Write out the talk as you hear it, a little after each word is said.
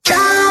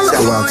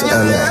go out to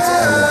LA.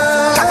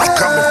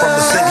 Coming from the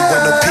city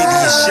where no pity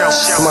is shown.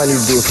 Somebody need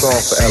to do a song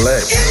for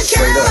LA.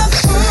 Straight up.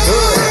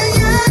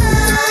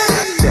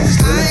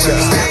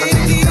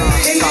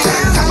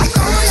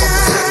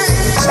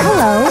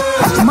 Hello,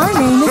 my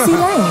name is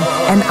Elaine,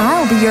 and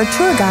I'll be your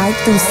tour guide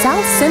through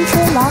South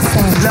Central Los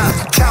Angeles. Look,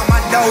 count my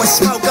dough and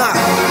smoke up.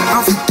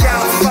 I'm from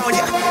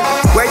California.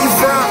 Where you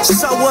from?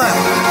 So what?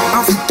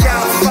 I'm from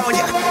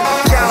California.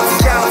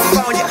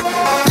 California.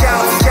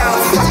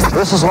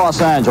 This is Los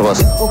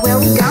Angeles. Well, where are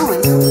we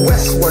going?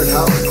 Westward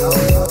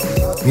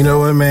House. You know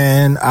what,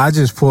 man? I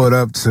just pulled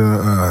up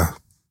to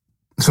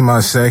my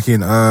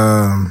second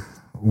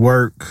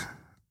work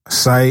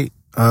site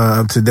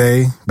of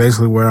today,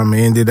 basically where I'm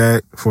ended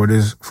at for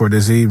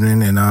this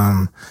evening,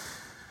 and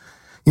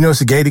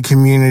it's a gated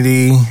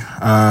community.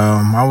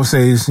 I would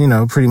say it's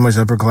pretty much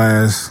upper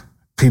class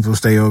people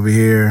stay over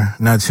here.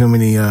 Not too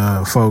many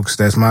folks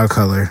that's my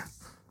color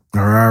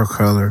or our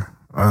color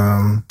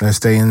that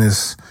stay in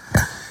this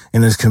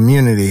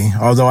community.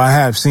 Although I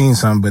have seen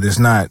some, but it's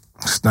not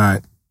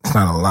a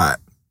lot.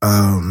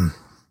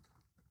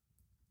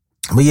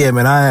 But yeah,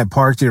 man, I had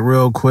parked it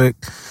real quick,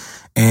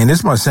 and this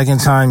is my second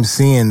time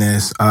seeing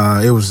this.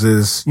 It was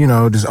this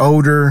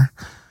older,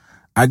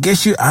 I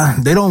guess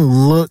they don't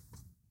look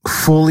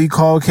fully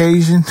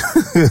Caucasian.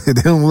 They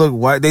don't look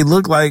white. They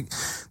look like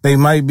they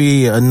might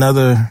be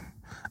another,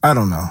 I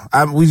don't know.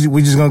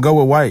 We just gonna go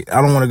with white. I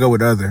don't want to go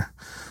with other.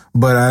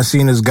 But I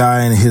seen this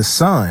guy and his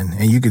son,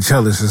 and you could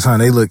tell it's his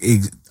son. They look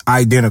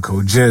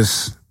identical,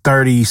 just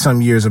 30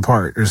 some years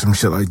apart or some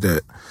shit like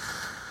that.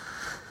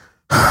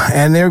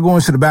 And they're going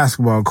to the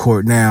basketball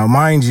court. Now,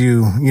 mind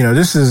you,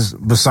 this is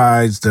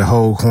besides the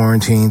whole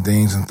quarantine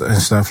things and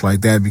stuff like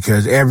that,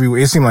 because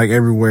it seemed like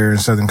everywhere in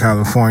Southern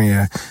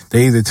California,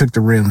 they either took the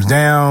rims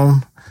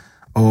down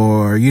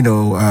or,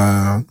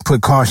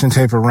 put caution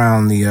tape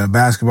around the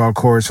basketball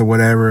courts or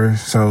whatever,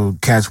 so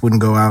cats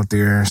wouldn't go out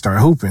there and start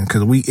hooping,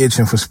 because we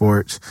itching for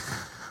sports.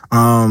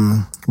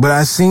 But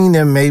I seen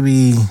them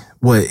maybe,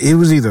 it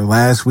was either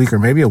last week or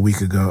maybe 2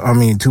 weeks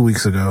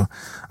ago.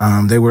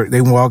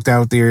 They walked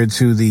out there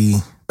to the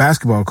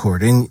basketball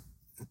court. And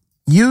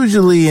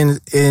usually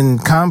in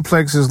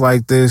complexes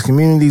like this,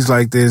 communities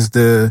like this,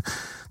 the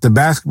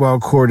basketball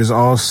court is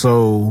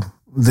also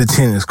the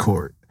tennis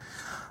court.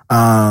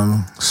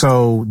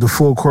 So the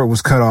full court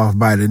was cut off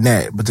by the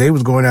net, but they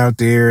was going out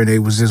there and they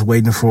was just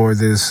waiting for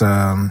this,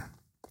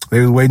 they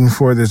was waiting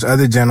for this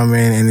other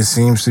gentleman, and it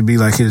seems to be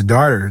like his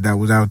daughter that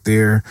was out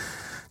there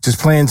just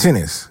playing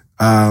tennis.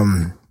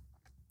 Then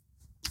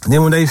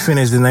when they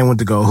finished, then they went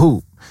to go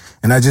hoop.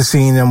 And I just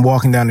seen them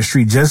walking down the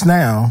street just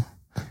now,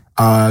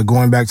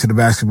 going back to the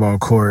basketball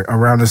court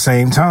around the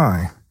same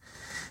time.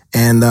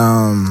 And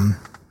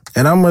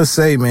I must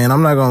say, man,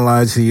 I'm not gonna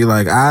lie to you,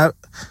 like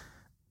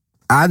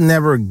I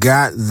never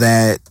got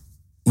that,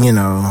 like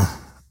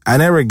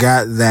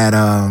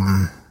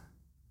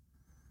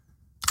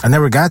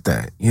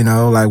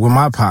with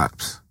my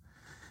pops.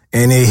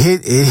 And it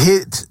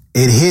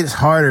hits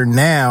harder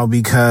now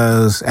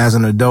because as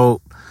an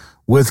adult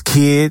with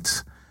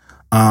kids,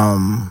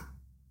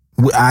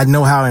 I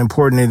know how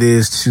important it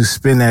is to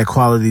spend that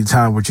quality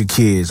time with your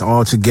kids,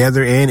 all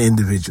together and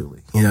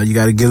individually. You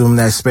got to give them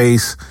that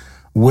space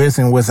with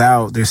and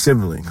without their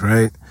siblings,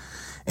 right?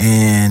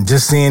 And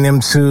just seeing them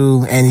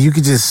two, and you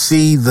could just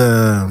see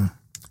the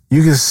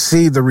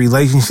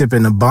relationship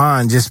and the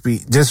bond, just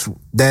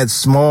that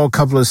small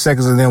couple of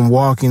seconds of them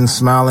walking,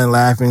 smiling,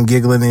 laughing,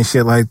 giggling and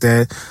shit like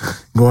that,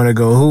 going to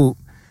go hoop.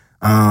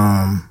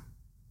 And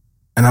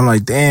I'm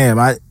like, damn,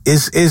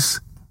 it's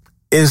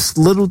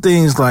little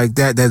things like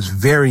that that's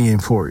very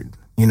important,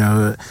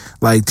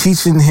 like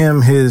teaching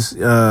him his,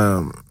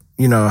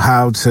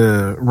 how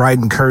to write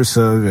in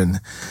cursive and,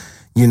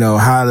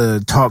 how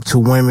to talk to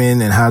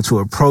women and how to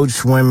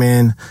approach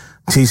women,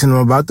 teaching them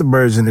about the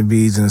birds and the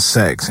bees and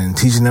sex, and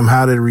teaching them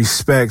how to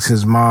respect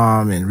his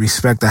mom and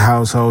respect the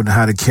household and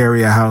how to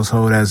carry a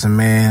household as a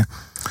man.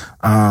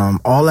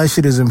 All that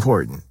shit is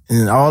important.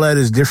 And all that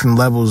is different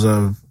levels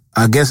of,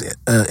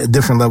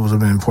 different levels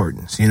of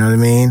importance. You know what I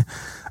mean?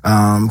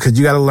 Cause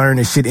you gotta learn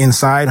the shit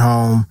inside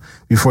home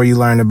before you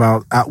learn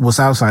about what's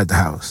outside the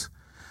house.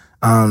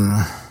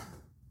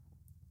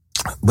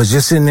 But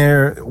just sitting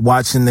there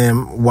watching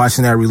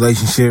that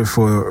relationship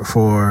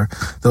for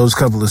those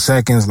couple of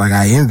seconds, like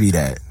I envy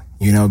that,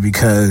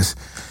 because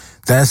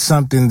that's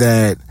something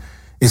that,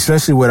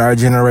 especially with our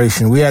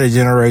generation, we had a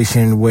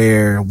generation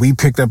where we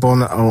picked up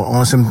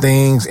on some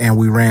things and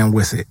we ran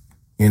with it,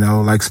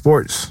 like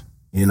sports.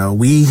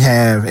 We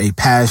have a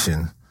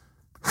passion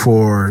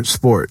for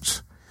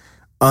sports.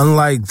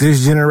 Unlike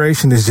this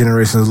generation is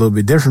a little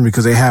bit different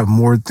because they have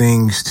more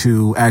things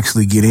to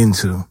actually get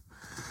into.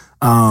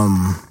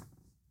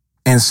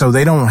 And so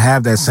they don't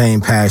have that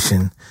same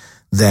passion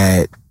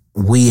that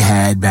we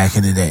had back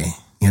in the day,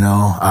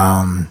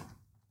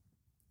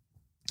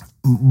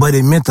 but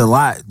it meant a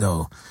lot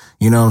though.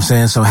 You know what I'm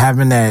saying? So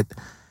having that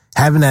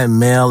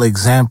male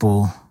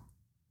example,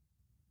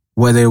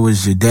 whether it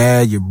was your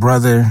dad, your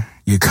brother,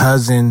 your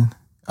cousin,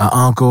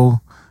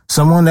 uncle,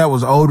 someone that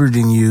was older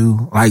than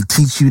you, like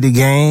teach you the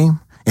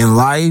game in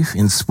life,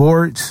 in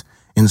sports,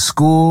 in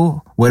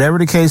school, whatever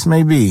the case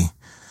may be.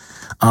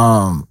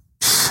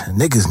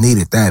 Niggas need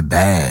it that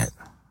bad.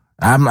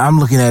 I'm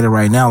looking at it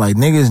right now like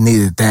niggas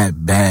need it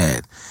that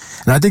bad.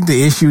 And I think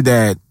the issue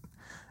that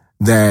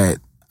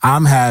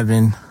I'm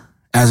having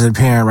as a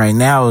parent right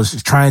now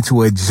is trying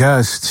to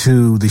adjust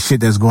to the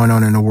shit that's going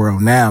on in the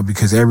world now,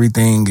 because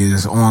everything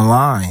is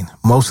online.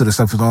 Most of the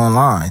stuff is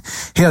online.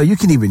 Hell, you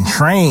can even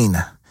train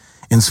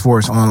in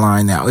sports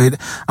online now.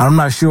 I'm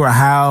not sure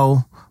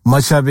how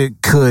much of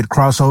it could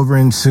cross over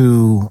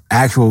into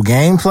actual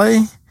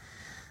gameplay,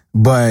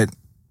 but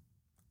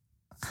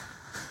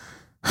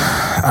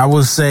I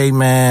would say,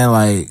 man,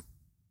 like,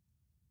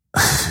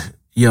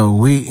 yo,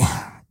 we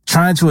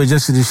trying to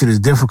adjust to this shit is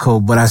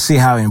difficult, but I see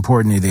how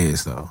important it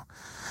is, though.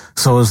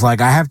 So it's like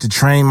I have to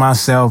train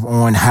myself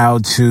on how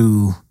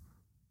to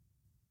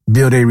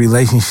build a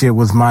relationship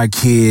with my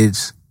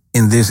kids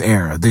in this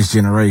era, this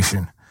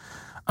generation.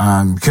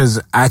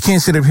 Because I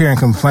can't sit up here and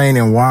complain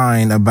and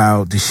whine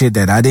about the shit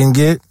that I didn't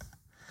get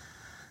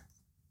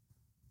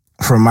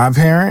from my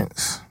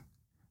parents.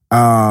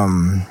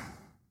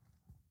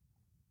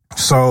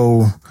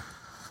 So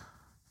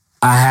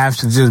I have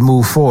to just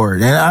move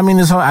forward. And I mean,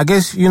 I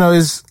guess, you know,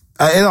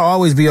 it'll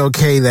always be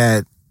okay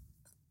that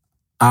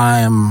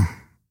I'm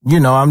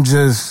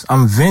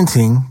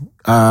venting,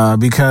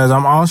 because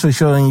I'm also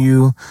showing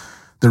you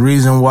the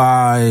reason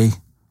why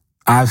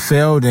I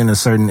failed in a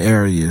certain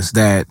areas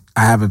that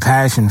I have a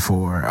passion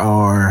for,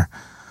 or,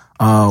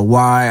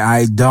 why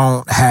I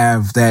don't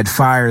have that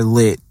fire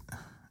lit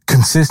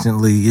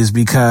consistently is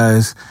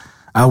because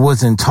I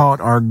wasn't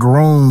taught or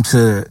groomed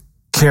to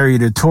carry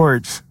the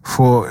torch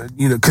for,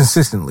 you know,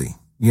 consistently.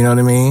 You know what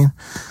I mean?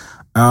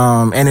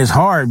 And it's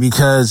hard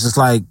because it's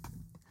like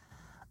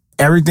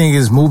everything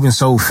is moving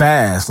so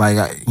fast.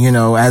 Like, you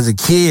know, as a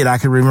kid, I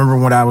can remember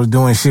when I was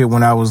doing shit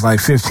when I was like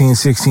 15,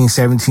 16,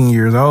 17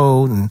 years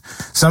old. And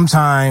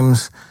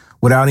sometimes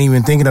without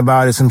even thinking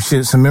about it,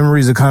 some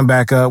memories will come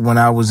back up when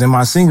I was in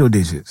my single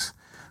digits.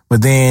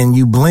 But then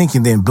you blink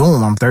and then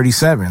boom, I'm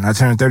 37. I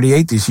turned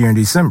 38 this year in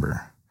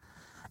December.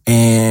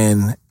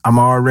 And I'm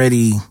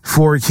already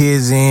 4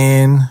 kids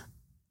in,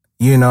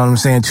 you know what I'm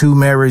saying, 2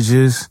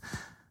 marriages.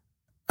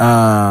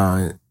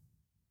 And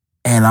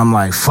I'm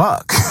like,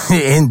 fuck,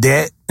 in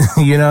debt,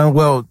 you know?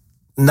 Well,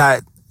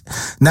 not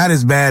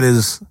as bad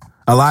as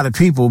a lot of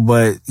people,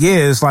 but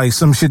yeah, it's like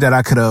some shit that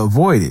I could have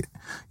avoided,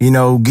 you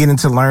know, getting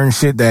to learn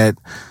shit that,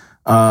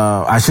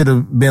 I should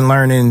have been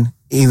learning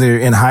either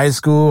in high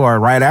school or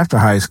right after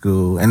high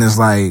school. And it's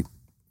like,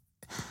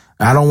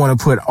 I don't want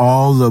to put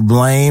all the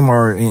blame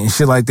or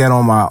shit like that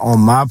on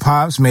my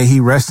pops. May he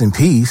rest in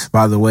peace,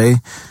 by the way.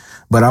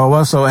 But I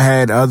also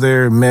had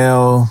other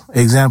male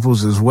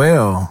examples as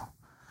well.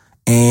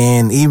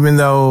 And even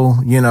though,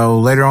 you know,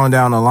 later on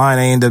down the line,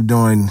 they end up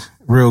doing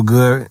real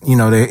good, you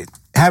know, they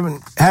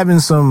having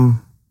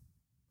some,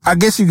 I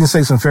guess you can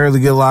say, some fairly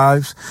good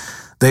lives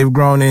they've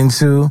grown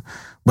into.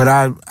 But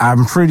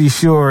I'm pretty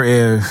sure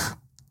if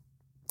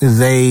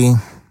they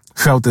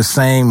felt the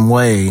same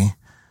way,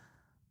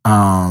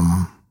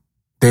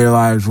 their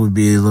lives would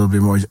be a little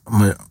bit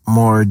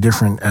more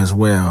different as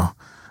well.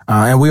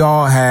 And we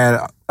all had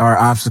our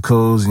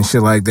obstacles and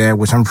shit like that,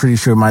 which I'm pretty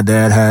sure my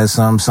dad has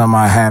some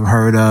I have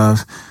heard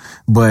of,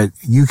 but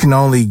you can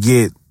only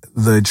get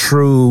the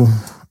true,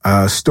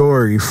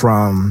 story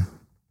from,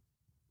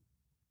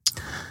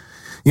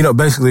 you know,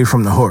 basically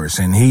from the horse.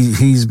 And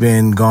he's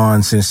been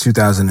gone since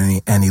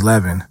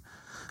 2011,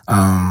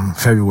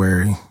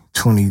 February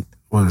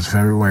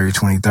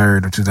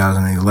 23rd of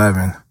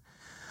 2011.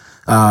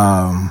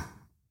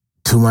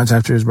 2 months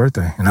after his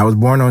birthday. And I was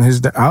born on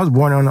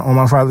on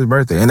my father's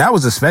birthday. And that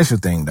was a special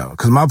thing though,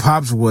 cause my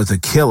pops was a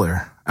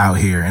killer out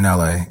here in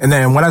LA. And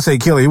then when I say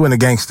killer, he wasn't a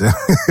gangster.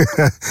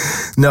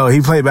 No,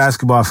 he played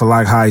basketball for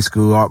Lock High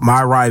School.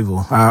 My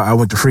rival, I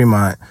went to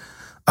Fremont.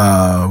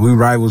 We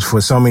rivals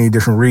for so many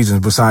different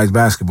reasons besides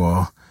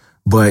basketball,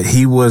 but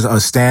he was a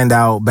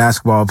standout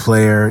basketball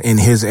player in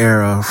his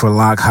era for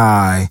Lock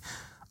High.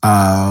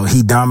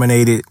 He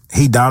dominated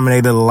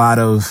a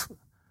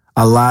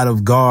lot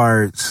of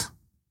guards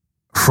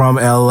from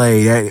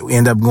LA that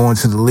end up going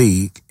to the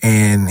league,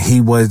 and he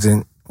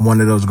wasn't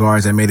one of those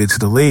guards that made it to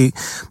the league.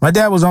 My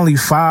dad was only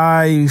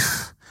about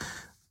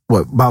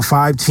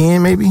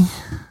 5'10", maybe?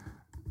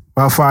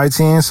 About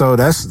 5'10", so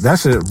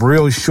that's a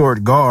real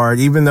short guard,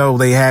 even though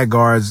they had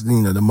guards,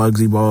 you know, the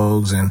Muggsy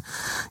Bogues, and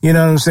you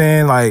know what I'm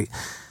saying? Like,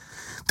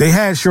 they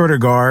had shorter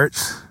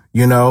guards,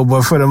 you know,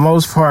 but for the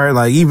most part,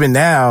 like, even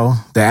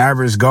now, the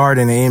average guard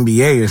in the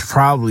NBA is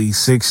probably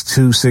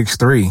 6'2",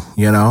 6'3",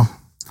 you know?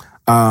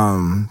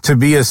 To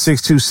be a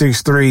 6'2",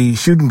 6'3"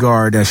 shooting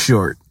guard, that's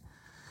short,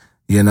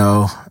 you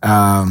know?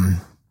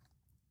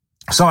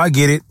 So I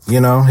get it,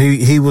 you know?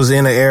 He was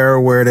in an era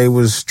where they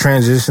was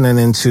transitioning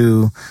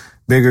into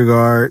bigger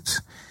guards.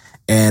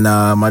 And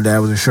my dad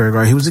was a short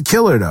guard. He was a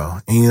killer, though.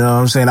 And you know what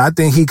I'm saying? I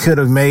think he could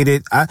have made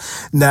it.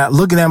 Now,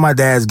 looking at my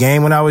dad's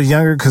game when I was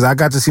younger, because I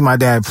got to see my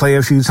dad play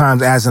a few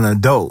times as an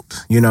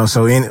adult, you know,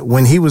 so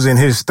when he was in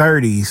his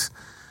 30s,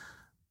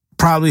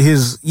 probably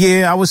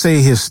I would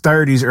say his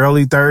 30s,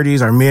 early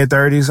 30s or mid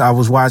 30s, I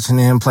was watching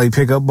him play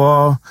pickup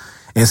ball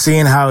and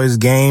seeing how his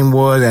game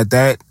was at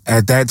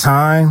that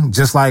time,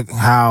 just like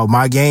how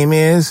my game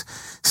is,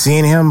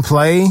 seeing him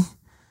play,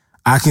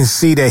 I can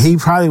see that he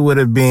probably would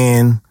have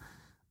been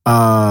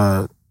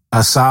a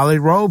solid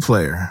role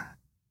player,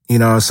 you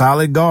know, a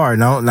solid guard.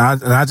 No,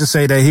 not to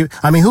say that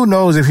who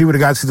knows if he would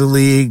have got to the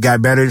league,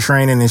 got better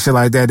training and shit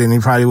like that, then he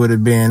probably would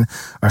have been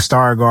a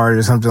star guard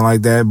or something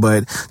like that.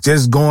 But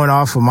just going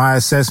off of my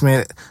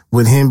assessment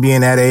with him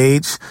being that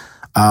age,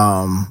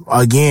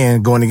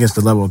 again, going against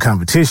the level of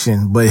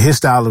competition, but his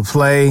style of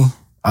play,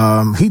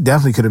 he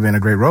definitely could have been a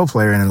great role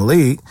player in the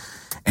league.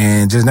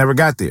 And just never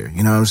got there.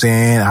 You know what I'm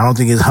saying? I don't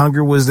think his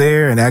hunger was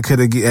there, and that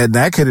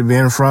could have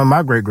been from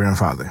my great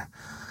grandfather.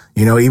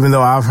 You know, even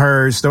though I've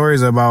heard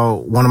stories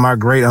about one of my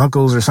great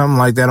uncles or something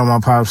like that on my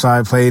pop's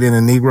side played in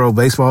a Negro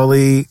baseball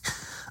league,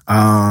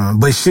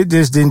 but shit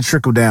just didn't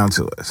trickle down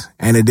to us,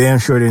 and it damn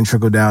sure didn't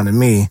trickle down to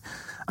me.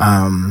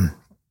 My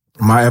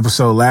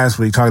episode last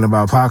week talking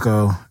about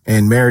Paco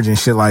and marriage and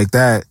shit like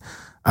that.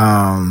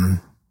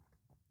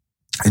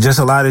 Just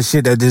a lot of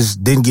shit that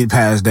just didn't get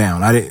passed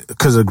down.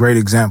 Because of great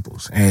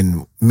examples.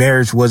 And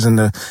marriage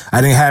I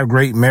didn't have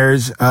great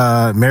marriage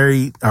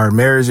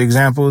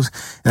examples.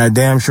 And I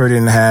damn sure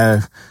didn't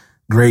have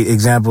great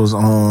examples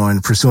on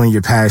pursuing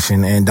your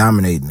passion and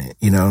dominating it.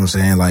 You know what I'm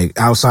saying? Like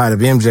outside of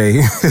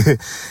MJ,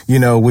 you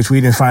know, which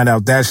we didn't find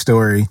out that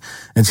story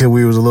until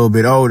we was a little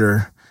bit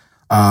older.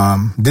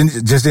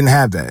 Didn't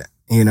have that,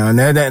 you know, and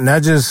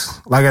that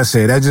just, like I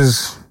said, it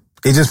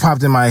just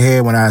popped in my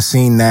head when I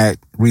seen that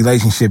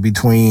relationship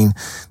between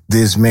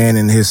this man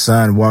and his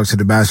son walk to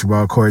the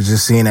basketball court,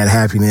 just seeing that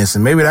happiness.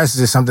 And maybe that's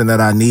just something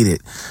that I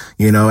needed.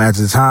 You know, at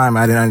the time,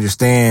 I didn't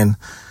understand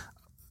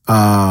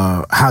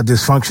how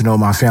dysfunctional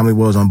my family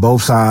was on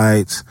both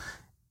sides.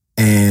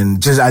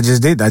 And I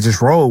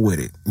just rolled with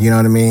it. You know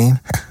what I mean?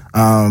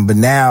 But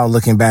now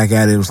looking back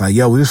at it, it was like,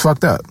 yo, we was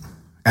fucked up.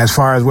 As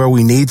far as where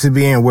we need to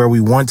be and where we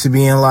want to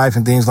be in life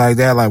and things like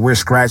that, like we're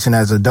scratching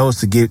as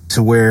adults to get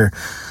to where,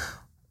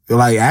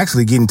 like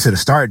actually getting to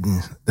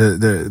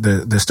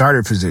the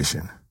starter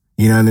position.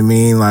 You know what I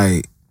mean?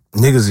 Like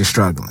niggas are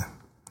struggling.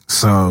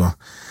 So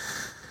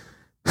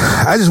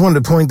I just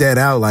wanted to point that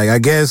out. Like, I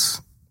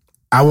guess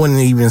I wouldn't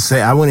even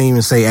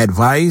say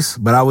advice,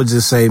 but I would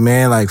just say,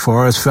 man, like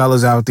for us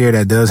fellas out there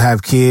that does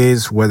have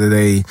kids, whether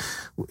they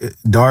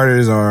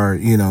daughters or,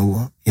 you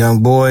know,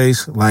 young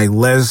boys, like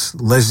let's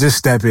just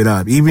step it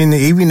up. Even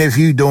if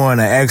you're doing an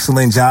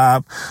excellent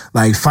job,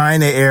 like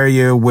find an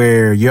area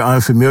where you're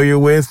unfamiliar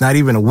with, not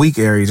even a weak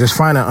area, just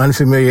find an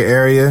unfamiliar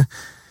area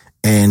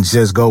and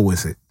just go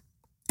with it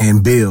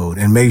and build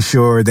and make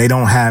sure they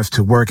don't have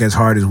to work as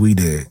hard as we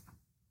did.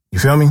 You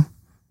feel me?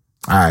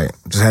 All right.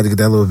 Just had to get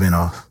that little vent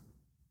off.